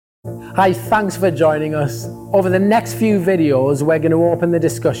Hi, thanks for joining us. Over the next few videos, we're going to open the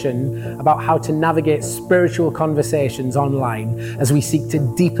discussion about how to navigate spiritual conversations online as we seek to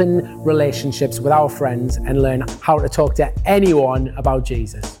deepen relationships with our friends and learn how to talk to anyone about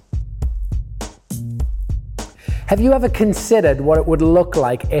Jesus. Have you ever considered what it would look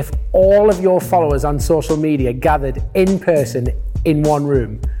like if all of your followers on social media gathered in person in one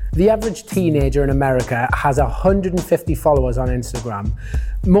room? The average teenager in America has 150 followers on Instagram.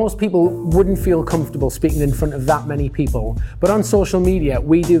 Most people wouldn't feel comfortable speaking in front of that many people, but on social media,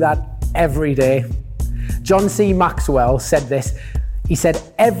 we do that every day. John C. Maxwell said this. He said,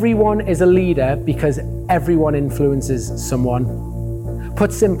 "Everyone is a leader because everyone influences someone."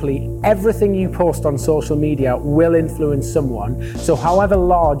 Put simply, everything you post on social media will influence someone. So however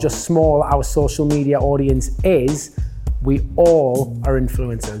large or small our social media audience is, we all are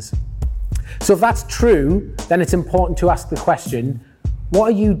influencers. So if that's true, then it's important to ask the question, what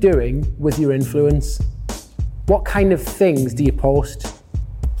are you doing with your influence? What kind of things do you post?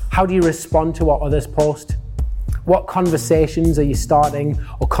 How do you respond to what others post? What conversations are you starting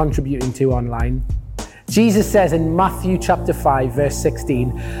or contributing to online? Jesus says in Matthew chapter 5, verse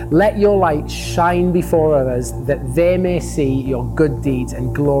 16, "Let your light shine before others that they may see your good deeds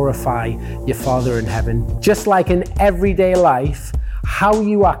and glorify your Father in heaven." Just like in everyday life, how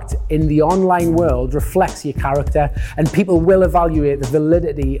you act in the online world reflects your character, and people will evaluate the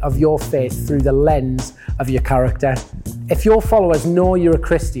validity of your faith through the lens of your character. If your followers know you're a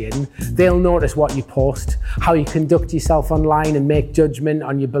Christian, they'll notice what you post, how you conduct yourself online, and make judgment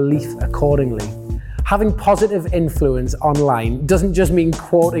on your belief accordingly. Having positive influence online doesn't just mean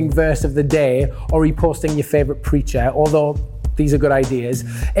quoting verse of the day or reposting your favorite preacher, although these are good ideas.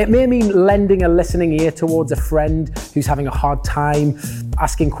 It may mean lending a listening ear towards a friend who's having a hard time,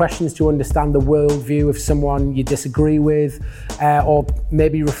 asking questions to understand the worldview of someone you disagree with, or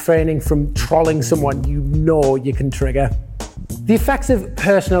maybe refraining from trolling someone you know you can trigger. The effects of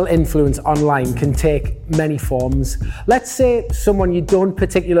personal influence online can take many forms. Let's say someone you don't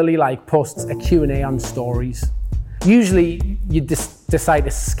particularly like posts a Q&A on stories. Usually you decide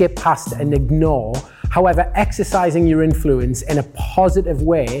to skip past and ignore. However, exercising your influence in a positive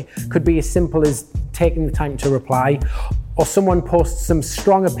way could be as simple as taking the time to reply. Or someone posts some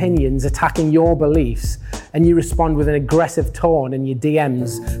strong opinions attacking your beliefs and you respond with an aggressive tone and your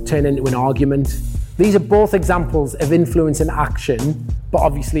DMs turn into an argument. These are both examples of influence in action, but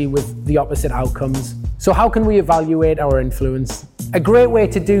obviously with the opposite outcomes. So how can we evaluate our influence? A great way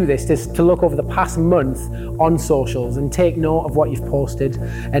to do this is to look over the past month on socials and take note of what you've posted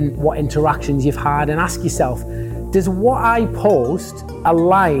and what interactions you've had, and ask yourself, does what I post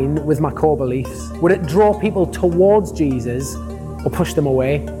align with my core beliefs? Would it draw people towards Jesus or push them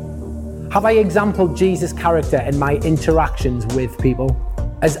away? Have I exampled Jesus' character in my interactions with people?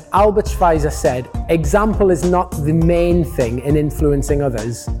 As Albert Schweitzer said, example is not the main thing in influencing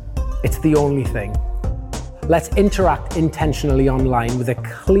others, it's the only thing. Let's interact intentionally online with a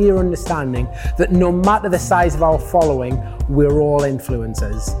clear understanding that no matter the size of our following, we're all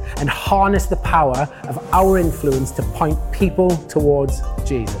influencers, and harness the power of our influence to point people towards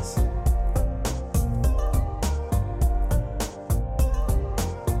Jesus.